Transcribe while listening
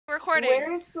recording.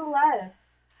 Where's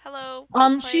Celeste? Hello.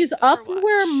 She's up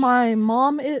where my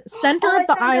mom is. Center of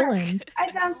the island.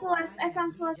 I found Celeste.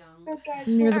 Oh,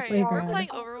 guys, Near the Alright, playground. we're playing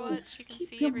Overwatch. You can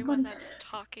see everyone that's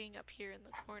talking up here in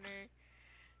the corner.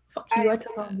 Fuck you, I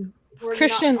told you.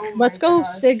 Christian, let's go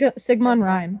Sigma and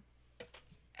Ryan.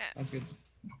 Sounds good.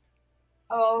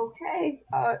 Okay.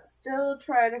 Still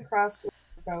trying to cross the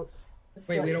folks.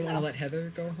 Wait, we don't want to let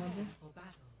Heather go, Hanzo?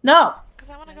 No. Because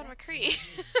I want to go to McCree.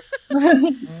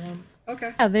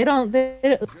 Okay. Yeah,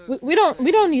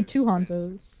 we don't need two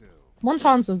Hanzos. One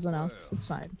Hanzo's enough. It's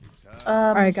fine.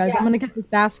 Alright guys, I'm gonna get this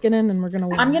basket in and we're gonna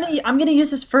win. I'm gonna use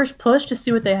this first push to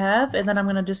see what they have, and then I'm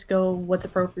gonna just go what's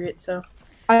appropriate, so.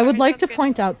 I would like to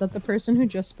point out that the person who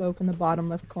just spoke in the bottom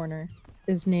left corner,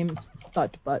 his name's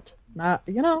Thutbutt. Not,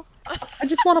 you know, I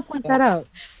just want to point that out.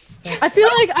 I feel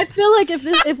like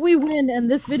if we win and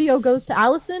this video goes to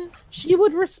Allison, she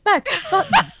would respect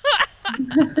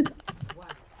Thutbutt.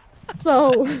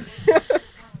 So,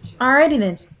 Alrighty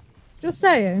then. Just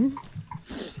saying.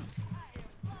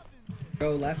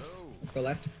 Go left. Let's go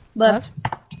left. Left.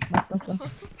 I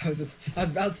was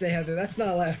about to say Heather. That's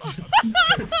not left.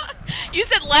 You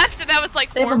said left, and I was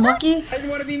like, They have a monkey. I didn't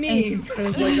want to be mean. I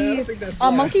was like, I don't think that's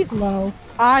left. Monkey's low.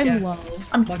 I'm low.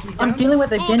 I'm dealing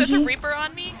with a ooh, there's a Genji. Reaper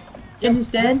on me. Genji's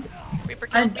dead. Reaper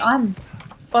killed me. I'm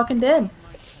fucking dead.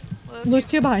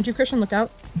 Lucio behind you, Christian. Look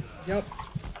out. Yep.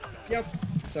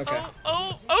 It's okay.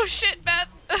 Oh shit, Beth.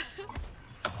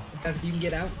 Beth, you can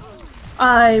get out.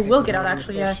 I will get out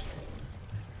actually, yeah.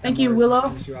 Thank you, Willow.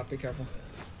 Finish you off. Be careful.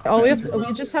 Oh,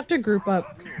 we just have to group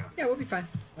up. Yeah, we'll be fine.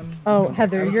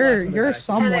 Heather, you're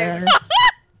somewhere.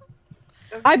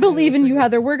 I believe in you,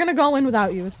 Heather. We're gonna go in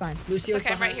without you. It's fine. Lucio's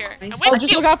Okay, I'm right here. behind. I'm with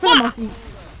Just you. look out for the monkey.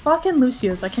 Fucking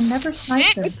Lucio's. I can never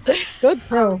snipe them. Good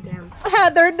throw.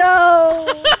 Heather,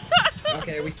 no!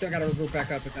 Okay, we still gotta group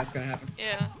back up if that's gonna happen.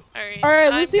 Yeah.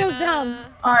 Alright, Lucio's down.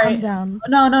 Alright. I'm down.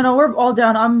 No, we're all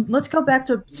down. Let's go back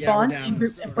to spawn down. and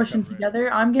group Let's and go push back them up, right.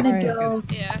 together. I'm gonna Alright. go.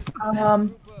 Yeah.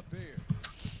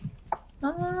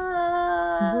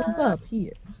 Group up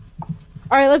here.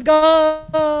 Alright, let's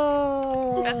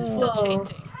go! Beth is still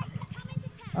changing.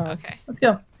 Okay. Let's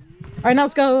go. Alright, now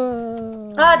let's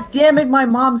go! God damn it, my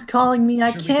mom's calling me.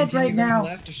 I Should we can't continue right going now.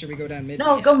 left, or should we go down mid?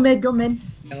 No, go mid, go mid.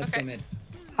 Yeah, let's Okay. go mid.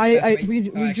 We Actually,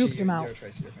 juked him you're out. a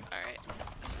choice, you're fine. Alright.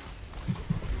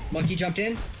 Monkey jumped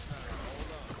in.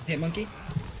 Hit monkey.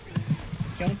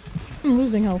 Kill him. I'm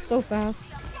losing health so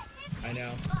fast. I know.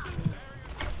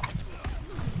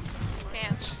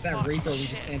 Damn. It's just that Reaper, we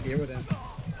just can't deal with him.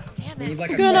 Damn We it. need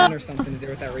like a Good stun up. or something to deal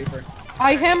with that Reaper.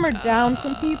 I hammered down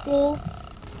some people.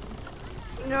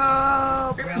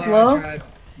 No. Reaper's low?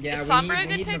 Yeah, Is we Sombra a need, good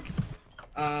we need pick?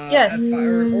 Yes. That's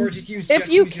fine. Or just use. If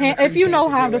just you use your can, if you McCree know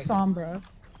thing how deal to with. Sombra.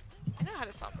 I know how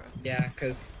to Sombra. Yeah,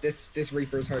 because this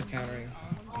Reaper's hard countering.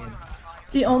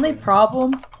 The only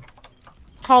problem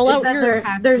Call is out that your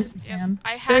hacks there's if you can.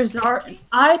 I hacked there's our.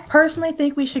 I personally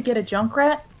think we should get a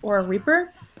Junkrat or a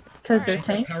Reaper, because they're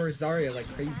Alright. tanks. Power Zarya like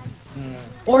crazy.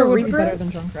 Or would be Reaper. better than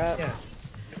Junkrat. Yeah,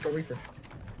 let's go Reaper.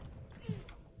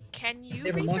 Can you Save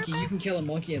a Reaper monkey. You can kill a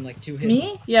monkey in like 2 hits.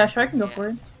 Me? Yeah, sure, I can go for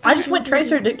it. I just went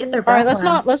Tracer to get their Alright,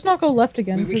 background. let's not go left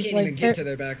again We because can't even like get to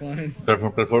their back line.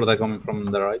 Careful, they're coming from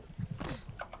the right.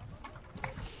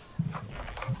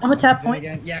 I'm a tap Then point.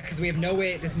 again, yeah, because we have no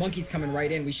way. This monkey's coming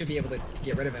right in. We should be able to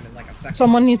get rid of him in like a second.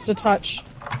 someone needs to touch.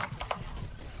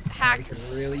 We hacked? could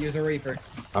really use a Reaper.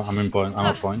 I'm in point. I'm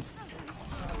at point.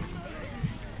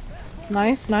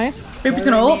 Nice. Reaper's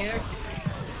an ult.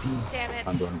 Damn it.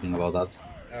 Can't do anything about that.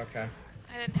 Okay.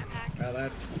 I didn't have hack. Well,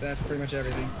 that's pretty much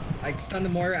everything. I stunned the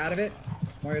Moira out of it.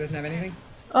 Moira doesn't have anything.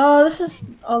 This is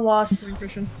a loss.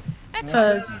 Christian. That's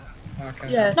Because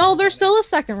Okay. yes. No, there's still a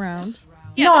second round.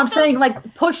 Yeah, no, there's I'm still- saying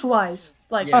like push wise.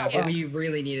 Like Yeah, yeah. but we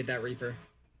really needed that Reaper.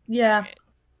 yeah.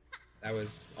 That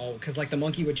was all because like the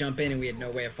monkey would jump in and we had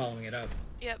no way of following it up.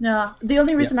 Yep. No. The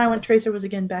only reason I went Tracer was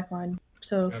again backline.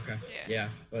 So Okay. Yeah,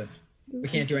 but we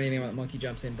can't do anything when the monkey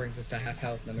jumps in, brings us to half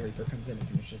health, then the Reaper comes in and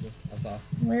finishes us off.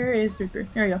 where is the Reaper?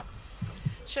 Here we go.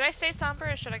 Should I stay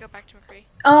Sombra or should I go back to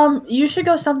McCree? You should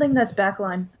go something that's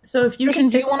backline. So if you Christian,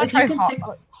 can do take, you want to if you try can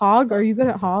take- Hog? Are you good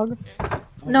at Hog?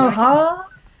 No, huh?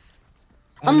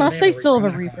 Unless they they still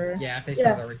have a I'm not going. Reaper. Yeah, if they still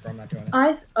Yeah. have a Reaper, I'm not doing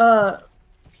it.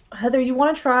 Heather, you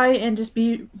want to try and just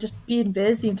be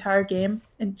invis the entire game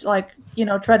and like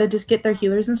try to just get their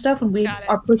healers and stuff when we Got it.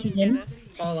 are pushing Let's do in. this.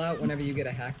 Call out whenever you get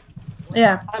a hack.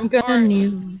 Yeah. I'm gonna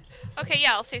need. Okay,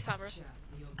 yeah, I'll stay Sombra.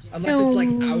 Unless it's like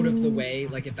out of the way,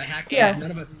 like if the hack, Yeah.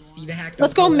 none of us see the hack.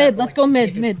 Let's don't go call it mid. out, Let's but go like, mid.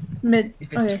 if it's- Mid. Mid.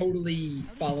 If it's Okay. totally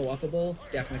follow-upable,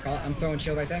 definitely call it. I'm throwing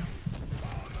shield right there.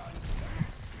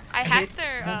 I I hacked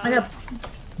their. I got.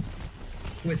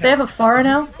 Who is They have a Pharah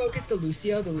now. Focus the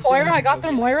Lucio. The Lucio. Moira, I got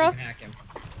their Moira. You can hack him.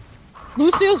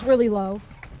 Lucio's really low.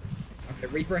 Okay,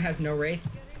 Reaper has no Wraith.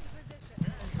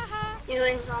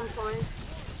 Healing's on point.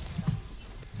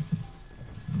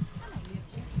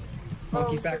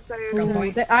 Monkey's back. So sorry. Gun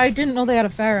point. I didn't know they had a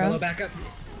Hello, Pharah. back up.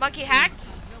 Monkey hacked?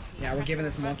 Yeah, we're giving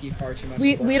this monkey far too much.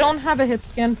 We support. don't have a hit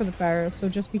scan for the Pharah, so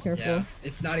just be careful. Yeah,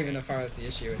 it's not even the far that's the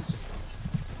issue. It's just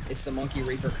it's the monkey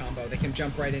Reaper combo. They can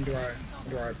jump right into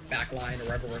our back line or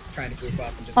wherever we're trying to group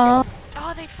up and just kill us.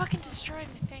 Oh, they fucking destroyed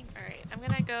my thing. Alright, I'm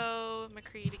gonna go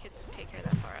McCree to take care of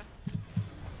that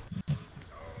Pharah.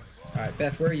 Alright,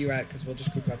 Beth, where are you at? Because we'll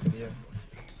just group up with you.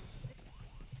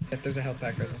 Beth, there's a health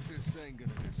pack right there.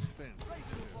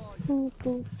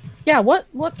 Yeah,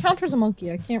 what counters a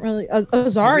monkey? I can't really.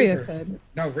 Zarya Reaper. could.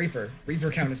 No, Reaper. Reaper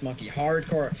count as monkey.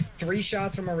 Hardcore. 3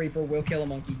 shots from a Reaper will kill a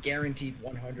monkey, guaranteed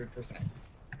 100%.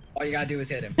 All you gotta do is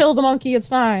hit him. Kill the monkey, it's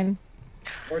fine.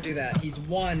 Or do that. He's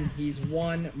one. He's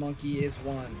one. Monkey is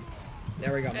one.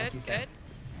 There we go. Good, Monkey's good. dead.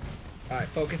 Alright,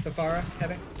 focus the Pharah,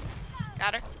 Heather.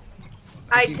 Got her.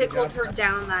 I Good tickled job. her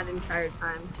down that entire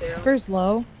time too. Reaper's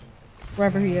low,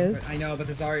 wherever he is. I know, but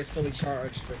the Zarya is fully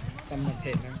charged, but someone's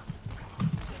hitting her.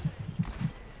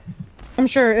 I'm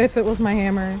sure if it was my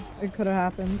hammer, it could have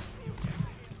happened.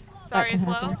 That can Zarya's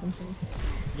happen low. sometimes.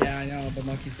 Yeah, I know, but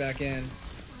Monkey's back in.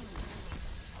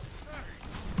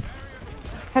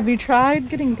 Have you tried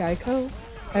getting Geico?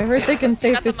 I heard they can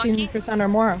save Got the monkey? 15% or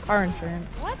more on car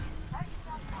insurance. What?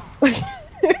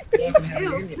 Welcome, Heather. You're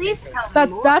gonna Ew, get please paid for tell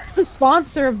me more. That's the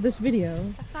sponsor of this video.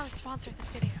 That's not a sponsor of this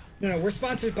video. No, we're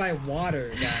sponsored by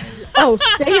water, guys. Oh,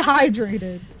 stay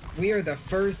hydrated. We are the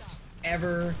first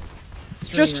ever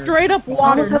Just straight up sponsored water.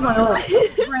 almost have my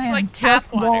ult. Brand, Like tap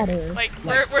just water. Like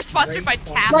we're sponsored by straight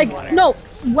tap Like, water. no,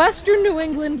 Western New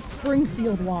England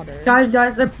Springfield water. Guys,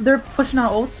 they're pushing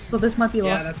out ults, so this might be a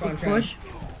Yeah, lost that's what I'm push.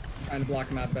 trying to block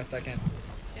him out the best I can.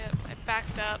 Yep, I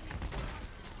backed up.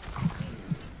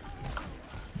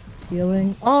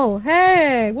 Healing. Oh,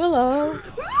 hey, Willow.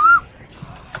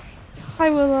 Hi,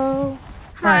 Willow.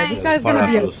 Alright, this guy's gonna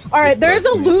be a... Alright, there's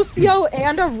a Lucio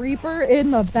and a Reaper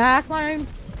in the back line.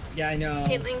 Yeah, I know.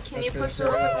 Caitlin, can you That's push the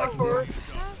a little I more can forward?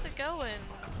 How's it going?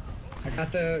 do.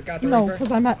 I got the No, Reaper.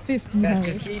 because I'm at 50 Beth, health.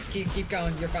 just keep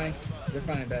going. You're fine. You're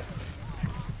fine, Beth.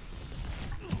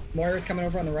 Moira's coming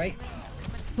over on the right.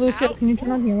 Lucio, Ow. can you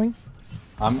turn on healing?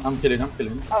 I'm killing.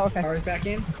 Oh, okay. Moira's back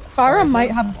in. Farah Farah's might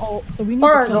low. have ult, so we need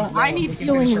Farah's to kill low. him. I We need can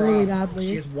healing finish her really off. badly.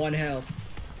 She has 1 health.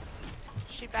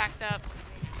 She backed up.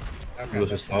 Okay.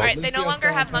 Lucius low. Alright, they no Lucio's longer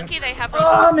still have on point. monkey, they have Oh,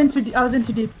 Roadhog. I was in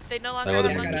too deep. They no longer I have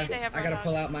got it. monkey, they have I gotta Roadhog.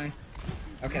 pull out my.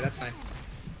 Okay, that's fine.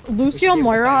 Lucio, We should be able to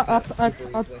Moira, fight up, that up,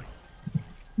 super up.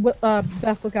 easily.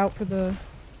 Beth, look out for the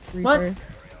Reaper. What?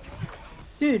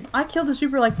 Dude, I killed this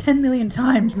Reaper like 10 million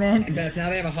times, man. And Beth, now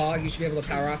they have a hog. You should be able to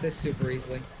power off this super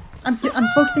easily. I'm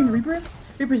focusing the Reaper.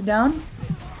 Reaper's down.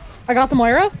 I got the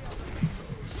Moira.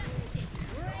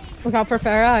 Look out for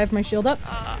Farah, I have my shield up.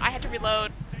 I had to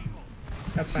reload.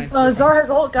 That's fine. You're fine. Zar has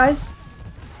ult, guys.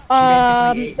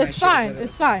 basically ate my It's shield fine, with it.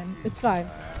 it's fine, it's fine.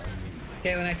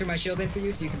 Caitlin, I threw my shield in for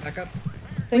you so you can back up.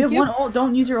 We Thank have you. one ult.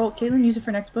 Don't use your ult, Caitlin. Use it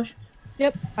for next push.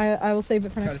 Yep, I will save it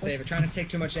for Try to next save push. it. Trying to take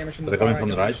too much damage from the They're coming far from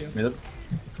the don't right, shoot. middle.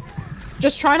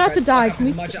 Just try not Try to suck die. up Can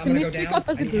we, as much. I'm can we gonna go speak down. up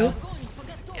as I a need group?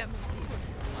 help. Yep.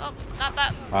 Oh, not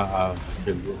that.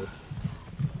 Good.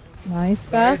 Nice,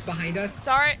 Zarya's Beth. behind us.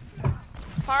 Sorry.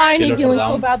 I need Healers healing are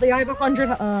so down. badly. I have 100.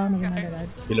 Never mind, I died.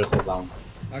 Healers are down.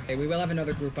 Okay, we will have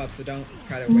another group up, so don't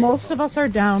try to waste. Most of us are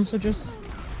down, so just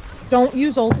don't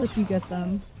use ults if you get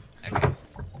them. Okay.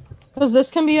 Because this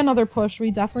can be another push.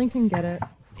 We definitely can get it.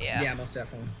 Yeah. Yeah, most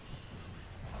definitely.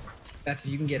 Beth,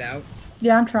 if you can get out.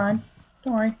 Yeah, I'm trying.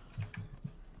 Don't worry.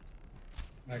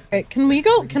 Okay, can we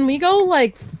go? Can we go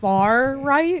like far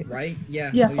right? Right?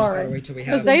 Yeah. Yeah, we'll far just gotta right. wait till we have.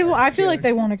 Because they, I feel like healers.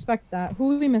 they won't expect that.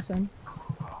 Who are we missing?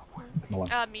 No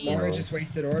one. Me. Moira just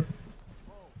wasted orb.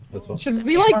 That's all. Should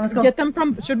we Come on, let's like go. get them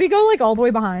from? Should we go like all the way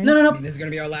behind? No, no, I no. mean, this is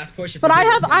gonna be our last push. If But we I do,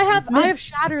 have, it's gonna be- I have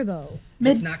shatter though.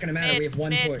 Mid. It's not gonna matter. We have one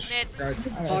Mid, push. mid. Guard.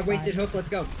 Alright, Hog wasted fine. hook. Let's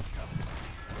go.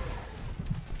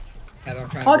 Heather, I'm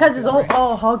trying Hog to has his ult.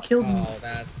 Oh, Hog killed me. Oh,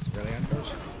 that's really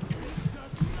unfortunate.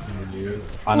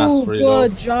 Anna's Ooh, really low.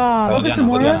 good job. Focus Diana, on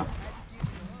Moira. Diana.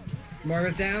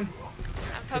 Moira's down. I'm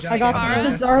Good focusing job. I got Farah. the-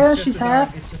 It's Zarya, just she's the Zarya.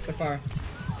 half. It's just the far.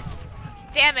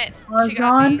 Damn it. Fara's She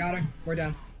got me. gone. Got her. We're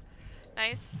down.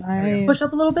 Nice. Nice. Push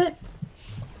up a little bit.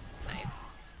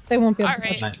 Nice. They won't be able to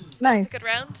Alright. touch. Nice. Nice. Good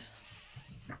round.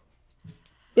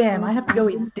 Damn, I have to go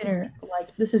eat dinner.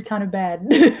 Like, this is kind of bad.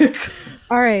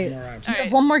 All right. One more round. We have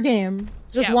Alright. one more game.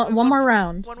 Just Yeah, one more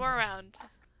round, One more round.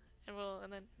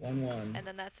 And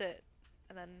then 1-1. that's it.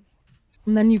 And then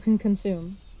and then you can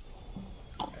consume.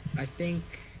 I think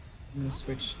I'm gonna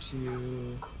switch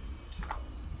to.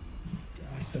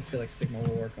 I still feel like Sigma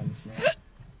will work on this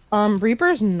map.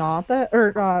 Reaper's not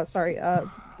the, sorry,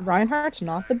 Reinhardt's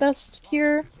not the best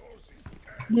here,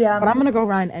 Yeah. but I'm gonna go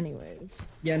Rein anyways.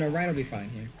 Yeah, no, Ryan will be fine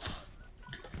here.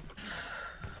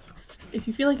 If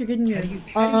you feel like you're getting your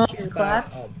How do you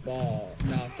clap. a ball?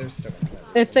 No, they're still gonna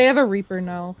play. If they have a Reaper,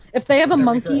 no. If they have a The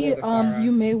monkey, Reaper or the Pharah.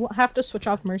 you may have to switch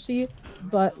off Mercy,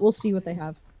 but we'll see what they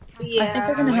have. Yeah. I think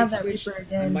they're gonna have that Reaper I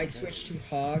again. might switch to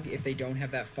Hog if they don't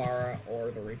have that Pharah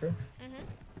or the Reaper.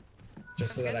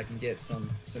 Just so that I can get some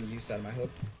use out of my hook.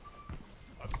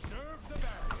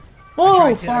 Whoa,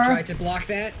 I Pharah. tried to block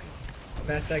that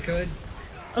best I could.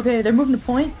 Okay, they're moving to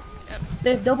point. Yep.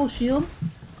 They have double shield.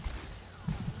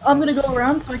 I'm gonna go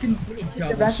around so I can get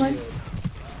their Double backline. shield.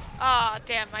 Ah,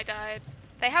 damn, I died.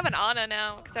 They have an Ana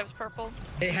now, because I was purple.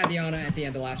 They had the Ana at the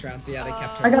end of last round, so yeah, they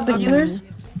kept her. I got the healers.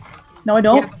 No, I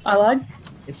don't. Yeah. I lied.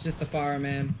 It's just the Pharah,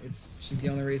 man. She's the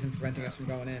only reason preventing us from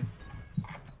going in.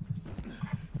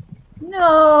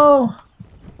 No.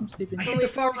 I'm sleeping. I Can hit we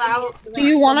the pull Pharah. out? Do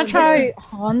you want to try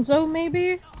Hanzo,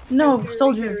 maybe? No, Reaper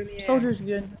soldier. in the air. Soldier's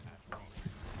good.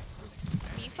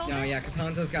 Me soldier? No, yeah, because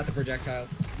Hanzo's got the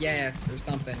projectiles. Yes, or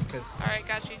something, because Alright,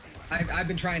 got you. I've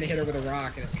been trying to hit her with a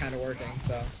rock, and it's kind of working,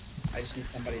 so I just need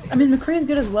somebody to hit I mean, McCree's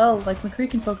good as well. Like, McCree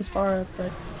can focus far up,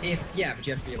 but... Yeah, but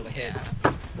you have to be able to hit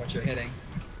what you're hitting,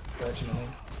 fortunately.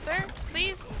 Sir,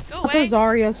 please, go The away.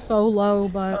 Zarya's so low,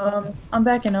 but I'm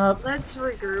backing up. Let's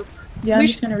regroup. Yeah, I'm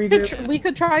just gonna regroup. we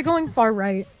could try going far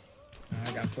right.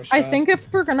 I got pushed I up. think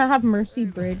if we're gonna have Mercy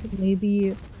Brig,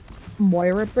 maybe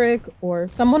Moira Brig or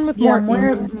someone with Yeah, more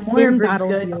Moira in Brig's battle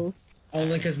good. heals.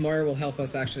 Only because Moira will help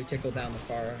us actually tickle down the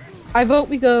Pharah. I vote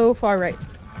we go far right.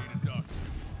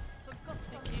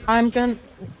 I'm gonna.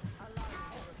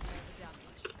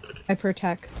 I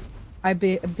protect. I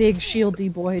be a big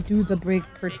shieldy boy. Do the brig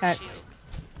protect.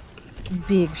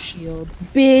 Big shield.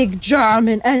 Big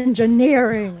German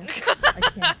engineering. I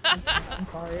can't. I'm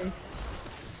sorry.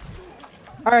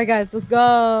 All right, guys, let's go.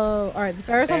 All right, the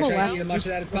Pharah's on the Try to left. eat as much of just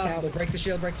that as look out. possible. Break the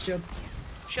shield, break the shield.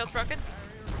 Shield's broken.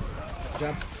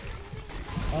 Jump.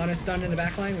 Ana's stunned in the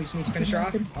back line. We just need to finish her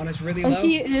off. Ana's really low.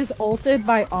 Monkey is ulted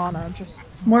by Ana. Just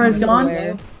Moira's Ana's gone.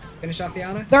 really low. Finish off the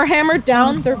Ana. they're hammered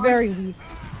down. They're very weak.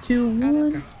 2,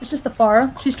 1. It's just the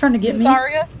Pharah. She's trying to get me.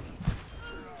 Zarya.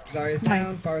 Zarya's down.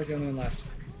 Nice. Pharah's the only one left.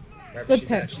 Wherever Good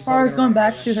she's at. pick. She's Pharah's probably going gonna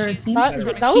back run to her away. team.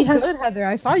 That was She has- good, Heather.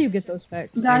 I saw you get those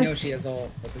picks. I Guys- know she has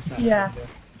ult, but there's not Yeah. much we can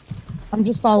do. I'm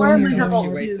just following Wherever you. you No, she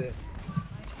ult. wastes it.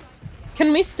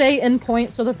 Can we stay in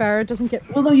point so the Pharah doesn't get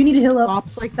Although you need to heal up.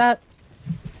 bops like that?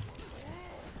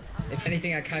 If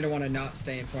anything, I kind of want to not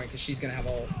stay in point because she's gonna have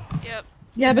ult. Yep.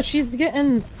 Yeah, but she's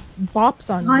getting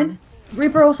bops on Behind. me.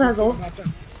 Reaper also has ult. Popped up.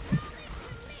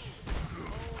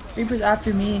 Reaper's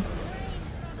after me.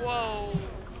 Whoa.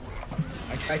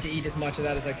 I tried to eat as much of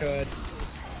that as I could.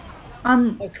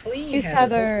 I'm Oh, clean, Please,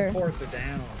 Heather. Heather. Both supports are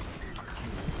down.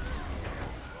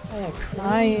 Oh,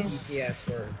 clean Nice. DPS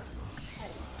work.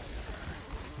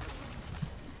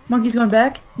 Monkey's going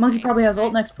back. Monkey probably has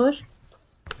ult next push.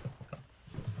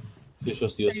 You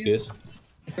just use this.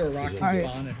 I threw a rock in Alright.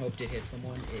 spawn and hoped it hit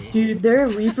someone. Dude, their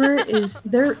Reaper is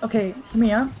okay. Hear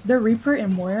me out. Their Reaper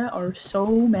and Moira are so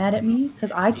mad at me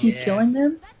because I keep Yeah. killing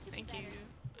them. Thank you.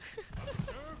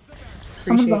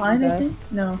 Someone's Appreciate behind, you, I Beth. think.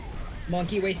 No,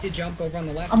 Monkey wasted jump over on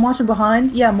the left. I'm watching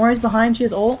behind. Yeah, Moira's behind. She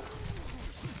has ult.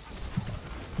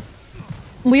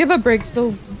 We have a brig,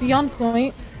 so be on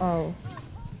point. Oh.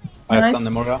 I have Nice. done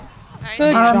the Moira. Nice.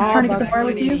 Good I'm job. trying to get the Beth. Moira I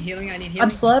with need you. healing, I need healing.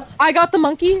 I've slept. I got the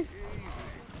monkey.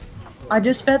 I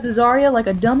just fed the Zarya like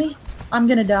a dummy. I'm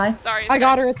gonna die. Sorry. I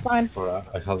got her. It's fine. Moira.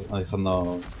 I have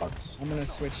no packs. I'm gonna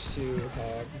switch to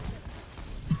Hog.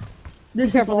 This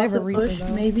is careful, they lots have a of Reaper, push,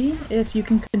 though. maybe, if you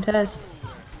can contest.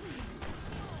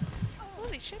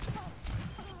 Holy shit.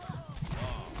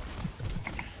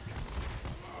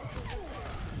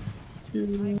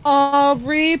 Oh,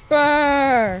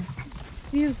 Reaper.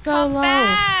 He's so Come low.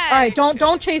 back. All right,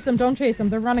 don't chase him. Don't chase him.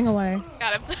 They're running away.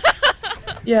 Got him.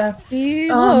 Yeah. See,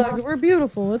 Um, look, we're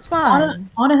beautiful. It's fine.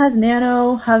 Ana has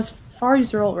nano, has far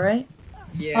user ult, right?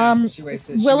 Yeah, she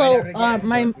wasted. She Willow, might have it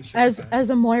again, but we should be fine. as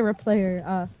a Moira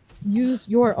player, use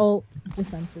your ult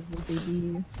defensively,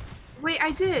 baby. Wait,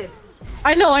 I did.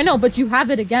 I know, but you have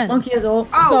it again. Monkey has ult.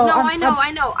 Oh So, no, I'm-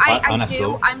 I know. I Anna's do.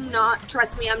 low. I'm not.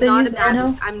 Trust me, I'm They not use a bad.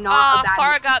 nano? I'm not a bad.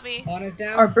 Farah got me. Ana's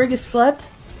down. Our brig is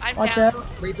slept. I'm Watch down. out.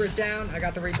 Reaper's down. I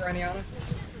got the Reaper on the Ana.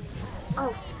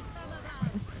 Oh,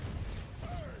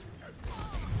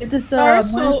 If this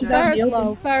Farah's Moira's out in the open-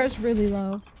 low. Farah's really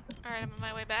low. Alright, I'm on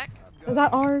my way back. Is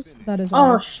that ours? That is Oh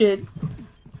ours. shit.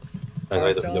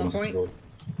 I Still on point? roll. Yeah,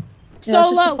 So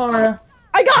it's just low. a Farah.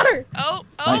 I I got her! Oh,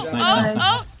 oh, Nice, oh, nice, nice.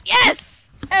 oh,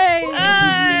 yes! Hey!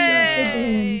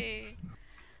 Hey!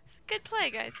 Good play,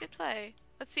 guys. Good play.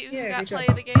 Let's see who Yeah, got good job. play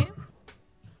of the game.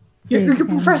 You're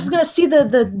Big first gonna see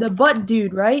the butt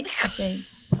dude, right? I think.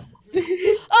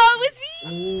 Oh, it was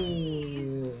me!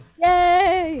 Ooh.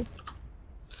 Yay!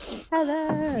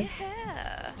 Heather!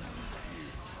 Yeah.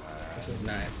 This was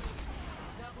nice.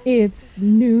 It's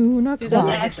noon Dude, that o'clock.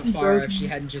 would have hit the actually far broke if she me.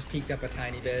 hadn't just peeked up a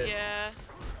tiny bit. Yeah.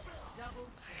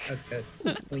 That was good.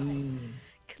 Clean.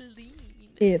 Clean.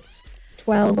 It's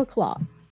 12 o'clock.